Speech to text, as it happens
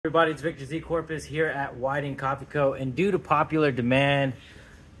Everybody, it's Victor Z Corpus here at Whiting Coffee Co. And due to popular demand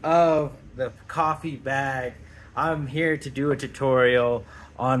of the coffee bag, I'm here to do a tutorial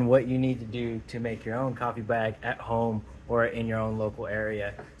on what you need to do to make your own coffee bag at home or in your own local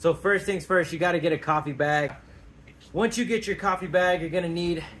area. So first things first, you got to get a coffee bag. Once you get your coffee bag, you're going to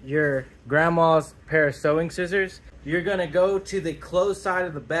need your grandma's pair of sewing scissors. You're going to go to the closed side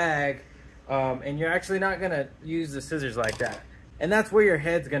of the bag, and you're actually not going to use the scissors like that. And that's where your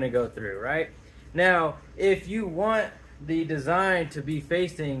head's gonna go through, right? Now, if you want the design to be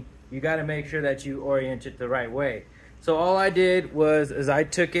facing, you gotta make sure that you orient it the right way. So all I did was, I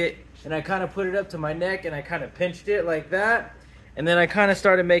took it and I kind of put it up to my neck and I kind of pinched it like that. And then I kind of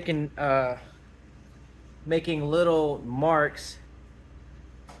started making little marks,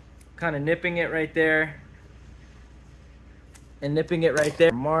 kind of nipping it right there and nipping it right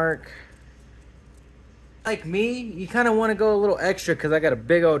there. Mark. Like me, you kind of want to go a little extra because I got a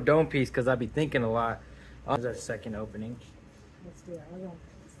big old dome piece because I be thinking a lot. There's our second opening. Let's do it.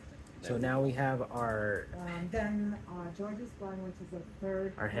 So now we have our George's Blend, which is the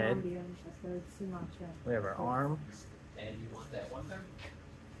third our head. Colombian, the third Sumatra. We have our arm. And you want that one third?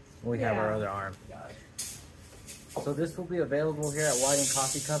 We have our other arm. So this will be available here at Whiting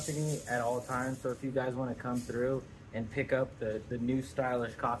Coffee Company at all times. So if you guys want to come through and pick up the new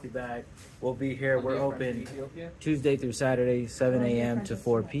stylish coffee bag, we'll be here. We're open Tuesday through Saturday, 7 a.m. to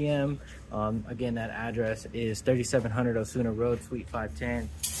 4 p.m. Again, that address is 3700 Osuna Road, Suite 510.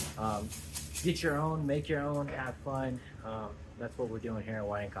 Get your own, make your own, have fun. That's what we're doing here at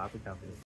Whiting Coffee Company.